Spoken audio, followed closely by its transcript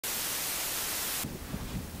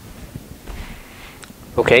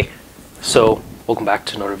Okay, so welcome back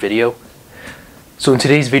to another video. So in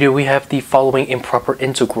today's video we have the following improper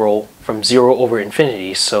integral from 0 over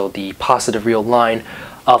infinity, so the positive real line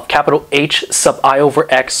of capital H sub I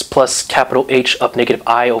over x plus capital H of negative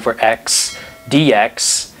I over x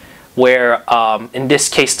dx, where in this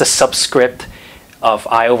case the subscript of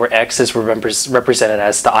I over x is represented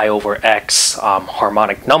as the I over x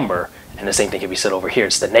harmonic number. And the same thing can be said over here.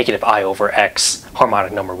 It's the negative I over x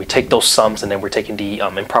harmonic number. We take those sums and then we're taking the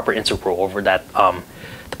improper integral over that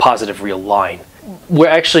the positive real line. We're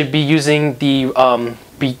actually going to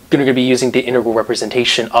be using the integral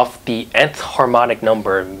representation of the nth harmonic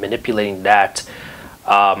number, manipulating that,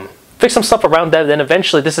 fix some stuff around that. Then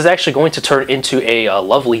eventually this is actually going to turn into a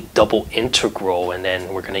lovely double integral, and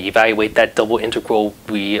then we're going to evaluate that double integral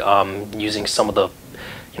using some of the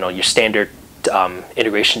your standard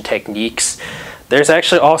integration techniques. There's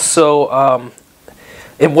actually also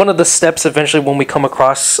in one of the steps eventually when we come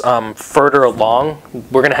across further along,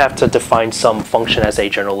 we're going to have to define some function as a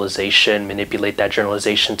generalization, manipulate that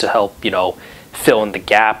generalization to help fill in the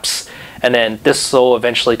gaps, and then this will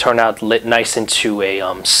eventually turn out nice into a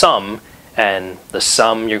sum, and the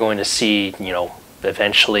sum you're going to see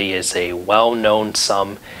eventually is a well-known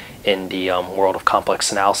sum in the world of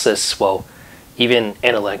complex analysis. Well, even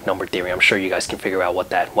analytic number theory, I'm sure you guys can figure out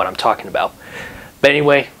what I'm talking about. But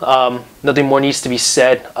anyway, nothing more needs to be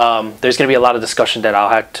said. There's going to be a lot of discussion that I'll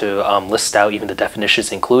have to list out, even the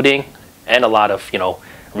definitions including, and a lot of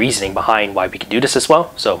reasoning behind why we can do this as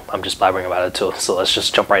well. So I'm just blabbering about it too. So let's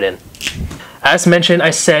just jump right in. As mentioned, I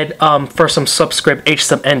said for some subscript h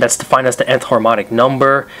sub n that's defined as the nth harmonic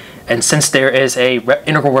number, and since there is a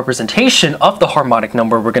integral representation of the harmonic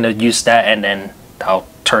number, we're going to use that, and then I'll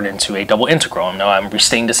turn into a double integral. Now I'm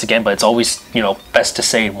restating this again, but it's always best to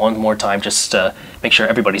say it one more time just to make sure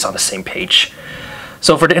everybody's on the same page.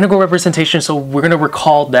 So for the integral representation, so we're going to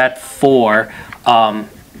recall that for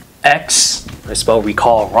x, I spelled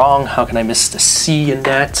recall wrong, how can I miss the C in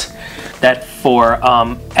that? That for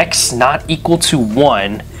x not equal to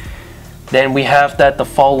 1, then we have that the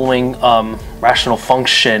following rational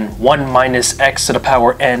function 1 minus x to the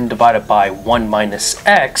power n divided by 1 minus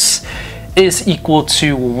x is equal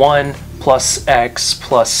to 1 plus x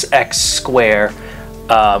squared,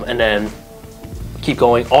 and then keep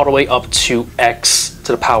going all the way up to x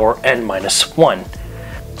to the power n minus 1.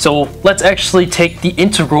 So let's actually take the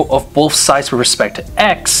integral of both sides with respect to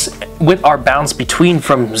x with our bounds between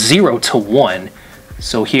from 0 to 1.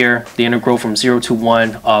 So here the integral from 0 to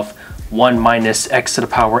 1 of 1 minus x to the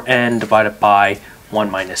power n divided by 1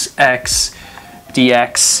 minus x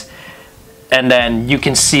dx. And then you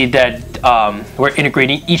can see that we're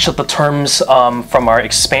integrating each of the terms from our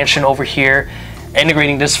expansion over here.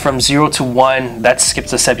 Integrating this from 0 to 1, that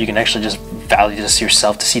skips a step. You can actually just value this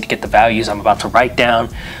yourself to see to get the values I'm about to write down.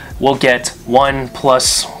 We'll get 1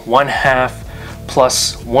 plus 1/2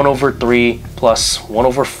 plus 1 over 3 plus 1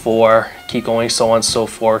 over 4, keep going, so on and so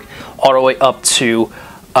forth, all the way up to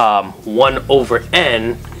 1 over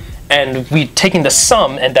n. And we're taking the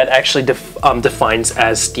sum, and that actually defines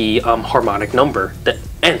as the harmonic number, the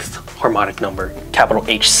nth harmonic number, capital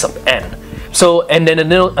H sub n. So, and then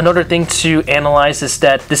another thing to analyze is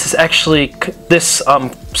that this is actually, this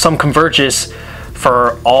sum converges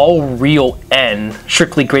for all real n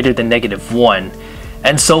strictly greater than -1.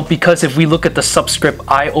 And so because if we look at the subscript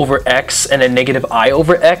I over x and then negative I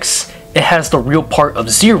over x, it has the real part of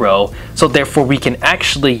 0, so therefore we can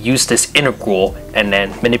actually use this integral and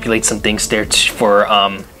then manipulate some things there for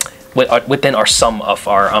within our sum of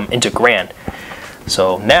our integrand.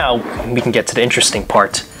 So now we can get to the interesting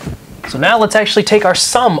part. So now let's actually take our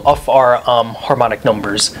sum of our harmonic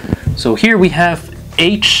numbers. So here we have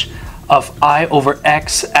h of I over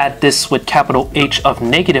x, add this with capital H of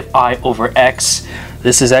negative I over x.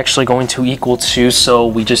 This is actually going to equal to, so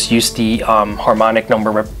we just use the harmonic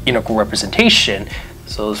number integral representation.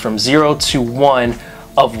 So it's from 0 to 1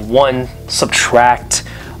 of 1 subtract,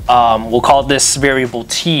 we'll call this variable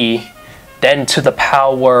t, then to the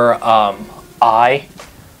power I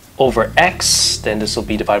over x, then this will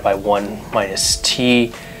be divided by 1 minus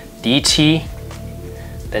t dt.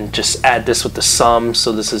 Then just add this with the sum,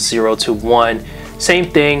 so this is 0 to 1. Same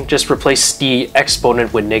thing, just replace the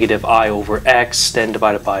exponent with negative I over x, then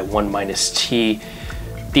divided by 1 minus t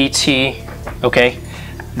dt, okay?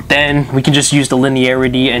 Then we can just use the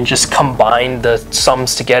linearity and just combine the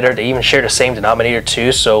sums together. They even share the same denominator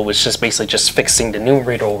too, so it's just basically just fixing the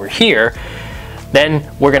numerator over here. Then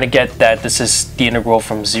we're gonna get that this is the integral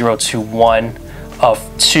from 0 to 1 of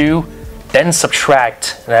 2, then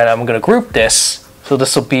subtract, and I'm gonna group this. So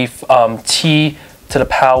this will be t to the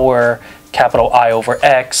power capital I over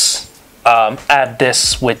x add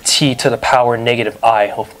this with t to the power negative I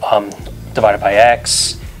divided by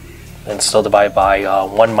x, and still divided by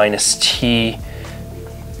 1 minus t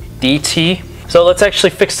dt. So let's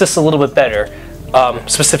actually fix this a little bit better.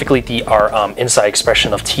 Specifically our inside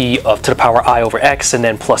expression of t to the power I over x, and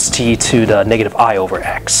then plus t to the negative I over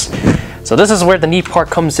x. So this is where the neat part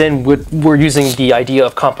comes in. We're using the idea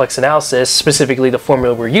of complex analysis. Specifically, the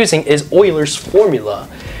formula we're using is Euler's formula.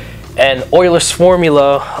 And Euler's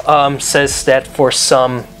formula says that for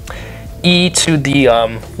some e to the,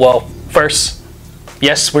 well, first,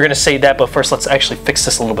 yes, we're going to say that, but first let's actually fix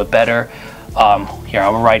this a little bit better. Here,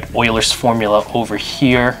 I'm going to write Euler's formula over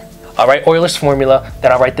here. I'll write Euler's formula,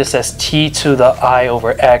 then I'll write this as t to the I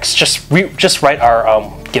over x. Just write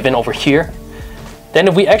our given over here. Then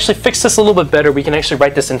if we actually fix this a little bit better, we can actually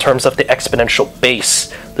write this in terms of the exponential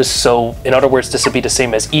base. So in other words, this would be the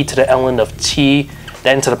same as e to the ln of t,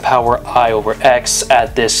 then to the power I over x.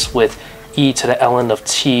 Add this with e to the ln of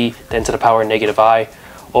t, then to the power negative I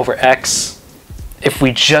over x. If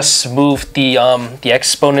we just move the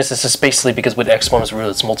exponents, this is basically because with exponents rule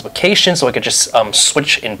it's multiplication, so I could just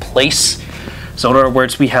switch in place. So in other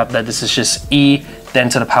words, we have that this is just e, then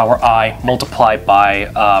to the power I multiplied by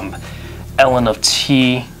ln of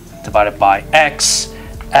t divided by x.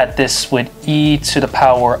 Add this with e to the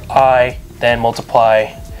power I, then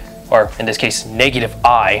multiply, or in this case negative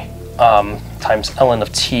I times ln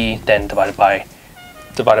of t, then divided by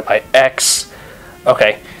x.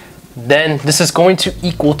 Okay. Then this is going to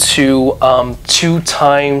equal to 2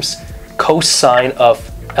 times cosine of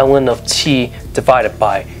ln of t divided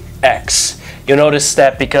by x. You'll notice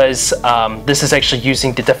that because this is actually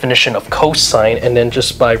using the definition of cosine, and then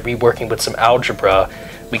just by reworking with some algebra,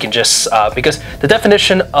 we can just, because the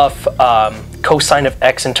definition of cosine of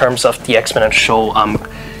x in terms of the exponential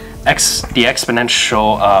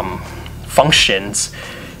functions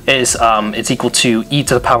is it's equal to e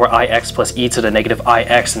to the power ix plus e to the negative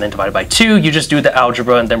ix, and then divided by 2. You just do the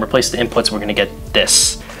algebra and then replace the inputs. We're going to get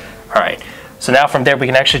this. All right. So now from there we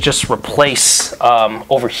can actually just replace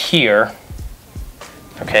over here.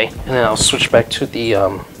 Okay, and then I'll switch back to the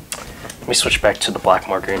let me switch back to the black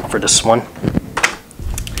marker for this one.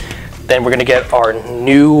 Then we're going to get our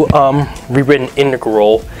new rewritten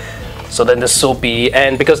integral. So then this will be,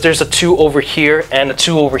 and because there's a 2 over here and a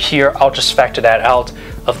 2 over here, I'll just factor that out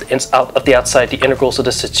of the outside the integral. So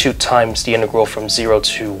this is 2 times the integral from 0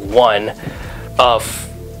 to 1 of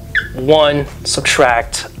 1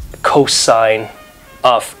 subtract cosine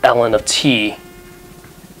of ln of t,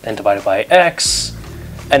 then divided by x,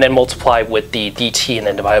 and then multiply with the dt, and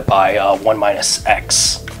then divided by 1 minus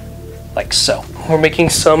x, like so. We're making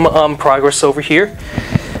some progress over here.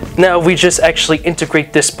 Now we just actually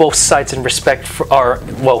integrate this both sides in respect for our,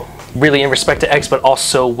 well, really in respect to x, but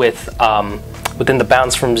also with within the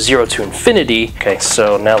bounds from 0 to infinity. Okay,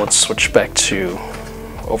 so now let's switch back to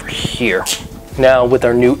over here. Now with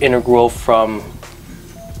our new integral from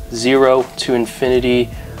 0 to infinity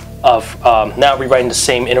of, now rewriting the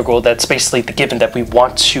same integral, that's basically the given that we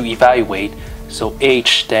want to evaluate. So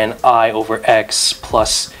h then I over x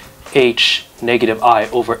plus h negative I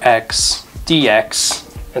over x dx.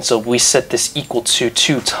 And so we set this equal to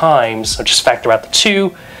 2 times, so just factor out the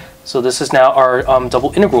 2. So this is now our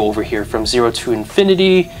double integral over here from 0 to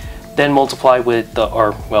infinity, then multiply with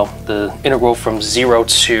the integral from 0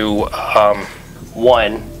 to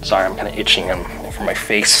 1. Sorry, I'm kind of itching over my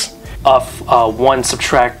face. Of 1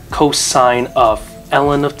 subtract cosine of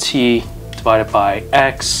ln of t divided by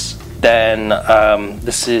x. Then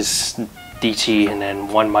this is dt, and then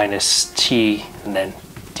 1 minus t, and then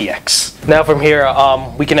dx. Now from here,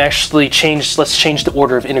 we can actually let's change the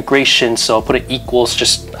order of integration. So I'll put it equals,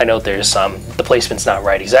 I know there's, the placement's not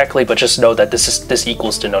right exactly, but just know that this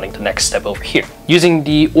equals denoting the next step over here. Using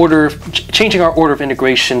the order, changing our order of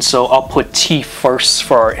integration, so I'll put t first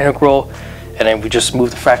for our integral, and then we just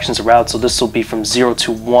move the fractions around. So this will be from 0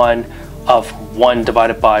 to 1 of 1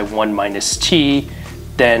 divided by 1 minus t,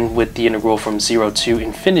 then with the integral from 0 to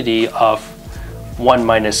infinity of 1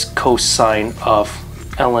 minus cosine of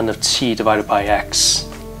ln of t divided by x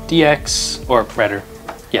dx, or rather,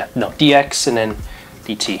 yeah, no, dx, and then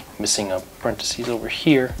dt. Missing a parentheses over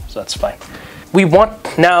here, so that's fine. We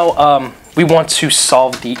want now, we want to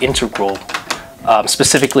solve the integral.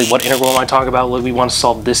 Specifically, what integral am I talking about? Well, we want to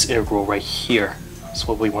solve this integral right here. That's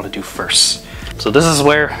what we want to do first. So this is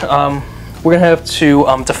where we're going to have to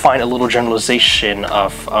define a little generalization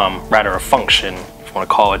of, rather a function, if you want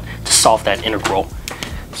to call it, to solve that integral.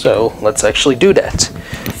 So let's actually do that.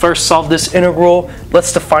 First, solve this integral.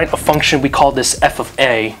 Let's define a function. We call this f of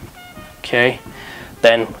a. Okay.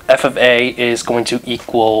 then f of a is going to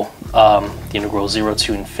equal the integral 0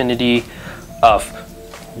 to infinity of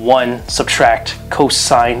 1 subtract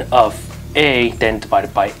cosine of a, then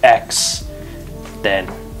divided by x, then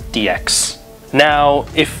dx. Now,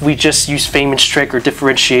 if we just use Feynman's trick or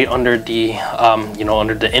differentiate under the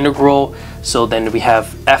under the integral, so then we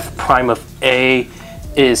have f prime of a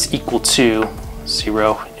is equal to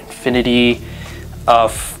 0 infinity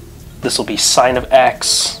of, this will be sine of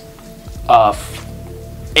x of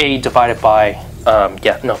a divided by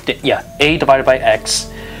a divided by x,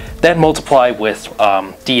 then multiply with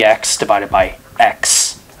dx divided by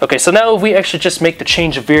x. Okay, so now if we actually just make the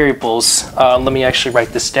change of variables, let me actually write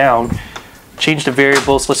this down. Change the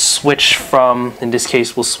variables. Let's switch from, in this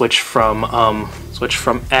case, we'll switch from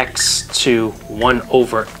x to 1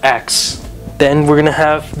 over x. Then we're gonna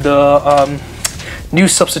have the new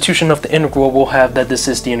substitution of the integral. We'll have that this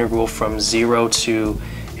is the integral from 0 to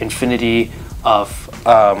infinity of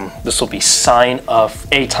this will be sine of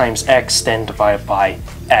a times x, then divided by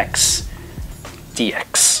x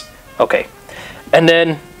dx. Okay, and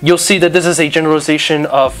then you'll see that this is a generalization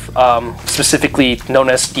of specifically known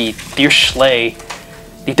as the Dirichlet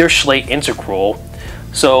integral.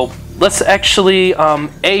 So let's actually,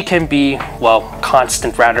 a can be, well,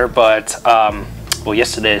 constant rather, but well,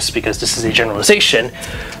 yes it is, because this is a generalization.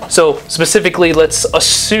 So specifically, let's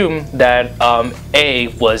assume that a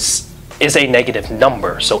is a negative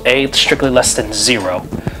number, so a is strictly less than 0.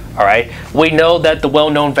 All right, we know that the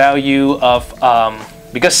well-known value of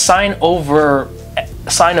because sine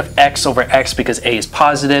of x over x, because a is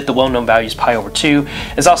positive, the well-known value is pi over 2.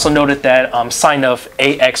 It's also noted that sine of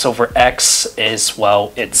ax over x is,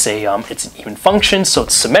 well, it's an even function, so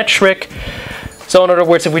it's symmetric. So in other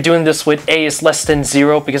words, if we're doing this with a is less than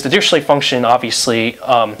 0, because the Dirichlet function, obviously,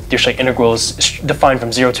 Dirichlet integral is defined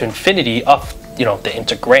from 0 to infinity of the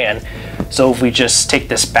integrand. So if we just take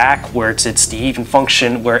this backwards, it's the even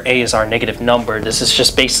function where a is our negative number. This is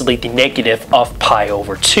just basically the negative of pi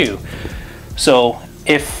over 2. So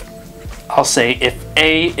if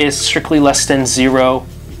a is strictly less than 0,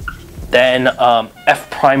 then f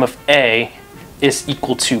prime of a is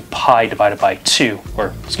equal to pi divided by 2,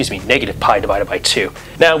 or excuse me, negative pi divided by 2.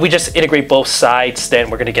 Now we just integrate both sides, then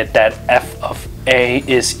we're going to get that f of a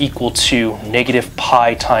is equal to negative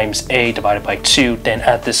pi times a divided by 2, then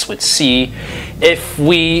add this with c. If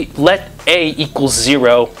we let a equal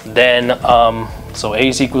 0, then so a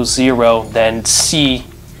is equal 0, then c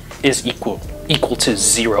is equal to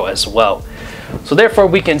 0 as well. So therefore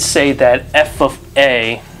we can say that f of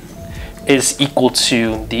a is equal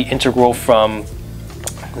to the integral from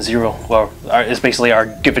 0, well, is basically our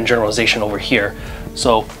given generalization over here.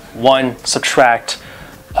 So 1 subtract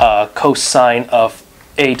cosine of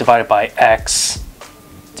a divided by x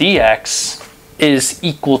dx is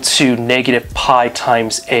equal to negative pi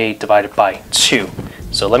times a divided by 2.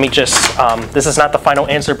 So let me just, this is not the final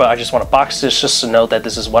answer, but I just want to box this just to know that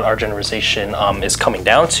this is what our generalization is coming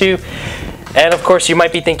down to. And of course, you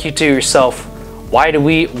might be thinking to yourself, why do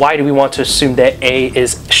we want to assume that a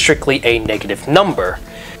is strictly a negative number?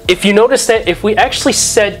 If you notice that if we actually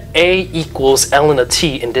set a equals ln of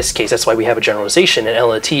t in this case, that's why we have a generalization, and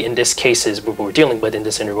ln of t in this case is what we're dealing with in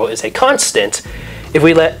this integral is a constant. If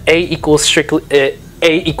we let a equals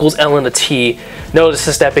ln of t, notice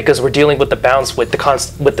is that because we're dealing with the bounds with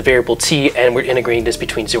the variable t, and we're integrating this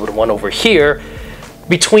between 0 to 1 over here,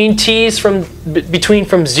 between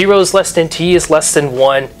from 0 is less than t is less than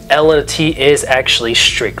 1, ln of t is actually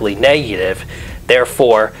strictly negative.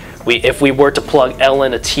 Therefore, if we were to plug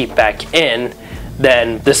ln of t back in,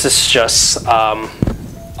 then this is just, I'll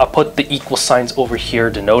put the equal signs over here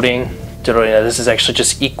denoting that this is actually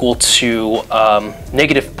just equal to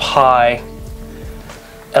negative pi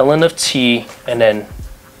ln of t and then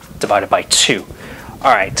divided by 2.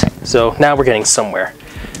 All right, so now we're getting somewhere.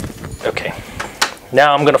 Okay.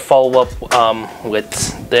 Now I'm going to follow up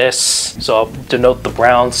with this. So I'll denote the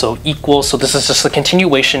brown, so equal. So this is just a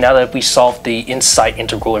continuation now that we solved the inside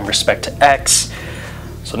integral in respect to x.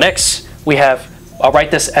 So next we have, I'll write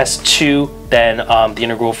this as 2, then the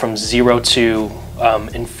integral from 0 to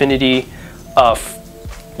infinity of,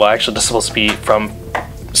 well actually this is supposed to be from,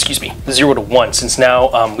 0 to 1. Since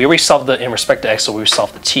now we already solved the in respect to x, so we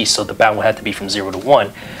solved the t, so the bound would have to be from 0 to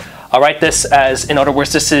 1. I'll write this as, in other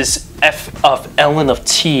words, this is f of ln of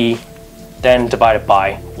t, then divided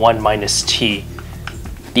by 1 minus t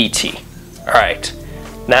dt. All right,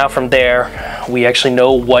 now from there, we actually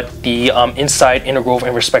know what the inside integral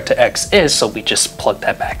in respect to x is, so we just plug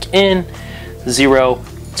that back in, 0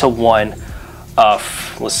 to 1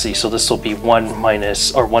 of, let's see, so this will be 1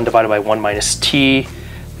 divided by 1 minus t,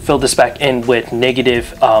 fill this back in with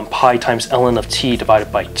negative pi times ln of t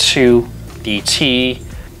divided by 2 dt.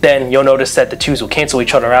 Then you'll notice that the 2's will cancel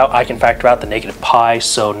each other out. I can factor out the negative pi,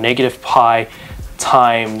 so negative pi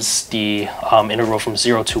times the integral from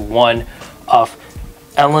 0 to 1 of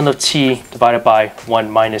ln of t divided by 1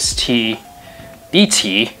 minus t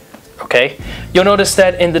dt. Okay, you'll notice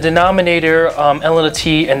that in the denominator, ln of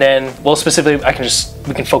t, and then, well, specifically,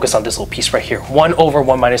 we can focus on this little piece right here, 1 over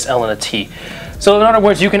 1 minus ln of t. So in other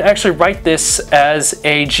words, you can actually write this as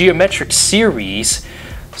a geometric series.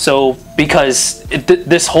 So because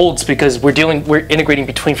this holds because we're integrating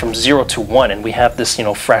between from 0 to 1, and we have this,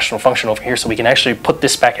 fractional function over here, so we can actually put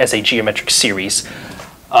this back as a geometric series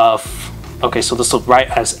of, okay, so this will write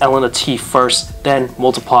as ln of t first, then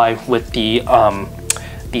multiply with the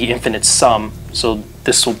infinite sum. So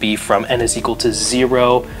this will be from n is equal to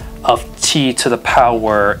 0 of t to the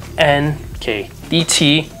power n, okay,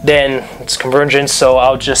 dt. Then it's convergence, so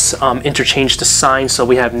I'll just interchange the sign. So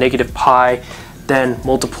we have negative pi, then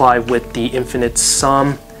multiply with the infinite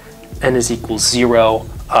sum, n is equal 0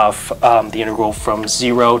 of the integral from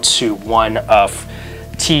 0 to 1 of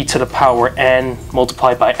t to the power n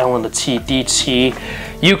multiplied by ln of t dt.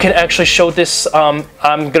 You can actually show this. I'm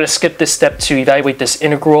going to skip this step to evaluate this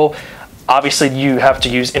integral. Obviously, you have to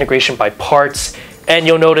use integration by parts, and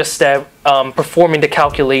you'll notice that performing the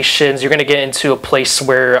calculations, you're going to get into a place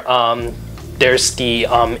where there's the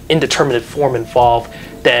indeterminate form involved.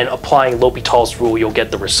 Then applying L'Hopital's rule, you'll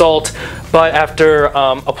get the result. But after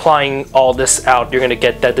applying all this out, you're going to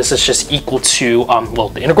get that this is just equal to, well,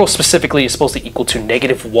 the integral specifically is supposed to equal to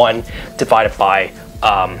 -1 divided by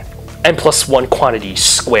n plus 1 quantity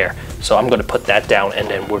square. So I'm going to put that down, and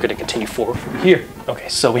then we're going to continue forward from here. Okay,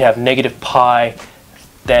 so we have negative pi,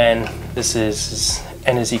 then this is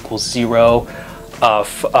n is equal 0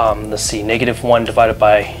 of, let's see, -1 divided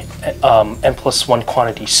by n plus 1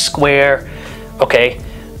 quantity square. Okay,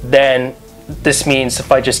 then this means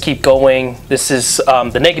if I just keep going, this is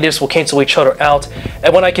the negatives will cancel each other out,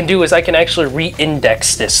 and what I can do is I can actually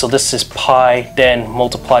re-index this. So this is pi, then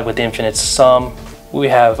multiply with the infinite sum. We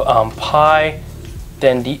have pi,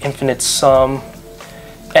 then the infinite sum,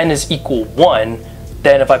 n is equal 1.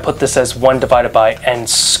 Then if I put this as 1 divided by n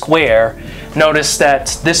square, notice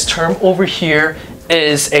that this term over here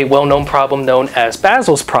is a well-known problem known as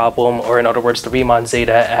Basel's problem, or in other words, the Riemann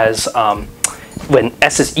zeta, as when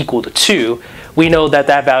s is equal to 2, we know that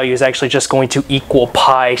that value is actually just going to equal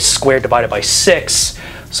pi squared divided by 6.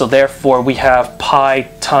 So therefore, we have pi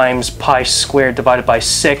times pi squared divided by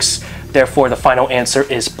 6. Therefore, the final answer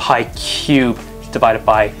is pi cubed divided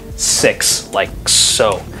by 6, like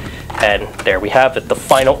so. And there we have it, the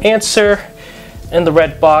final answer in the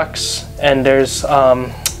red box. And there's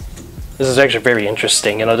this is actually very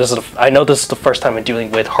interesting. I know this is the first time I'm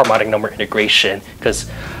dealing with harmonic number integration, because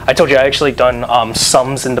I told you I actually done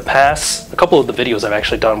sums in the past. A couple of the videos I've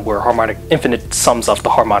actually done were infinite sums of the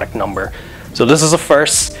harmonic number. So this is a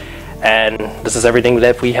first, and this is everything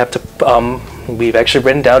that we have to we've actually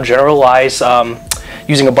written down, generalized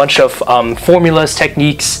using a bunch of formulas,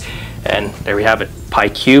 techniques, and there we have it, pi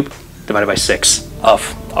cubed divided by 6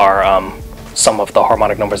 of our sum of the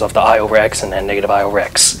harmonic numbers of the I over x and then negative I over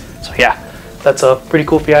x. So yeah, that's pretty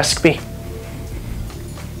cool if you ask me.